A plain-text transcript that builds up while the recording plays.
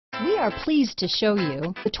We are pleased to show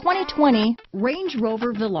you the 2020 Range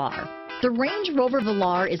Rover Velar. The Range Rover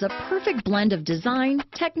Velar is a perfect blend of design,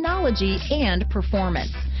 technology, and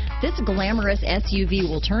performance. This glamorous SUV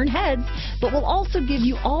will turn heads, but will also give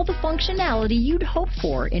you all the functionality you'd hope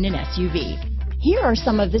for in an SUV. Here are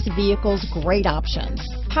some of this vehicle's great options: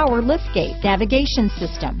 power liftgate, navigation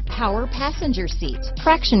system, power passenger seat,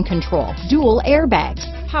 traction control, dual airbags,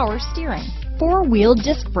 power steering, four-wheel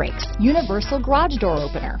disc brakes, universal garage door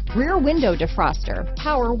opener, rear window defroster,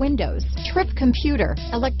 power windows, trip computer,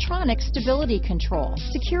 electronic stability control,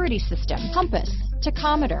 security system, compass,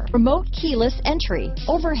 tachometer, remote keyless entry,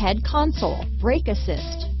 overhead console, brake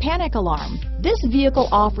assist, panic alarm. This vehicle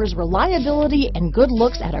offers reliability and good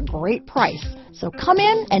looks at a great price. So come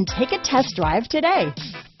in and take a test drive today.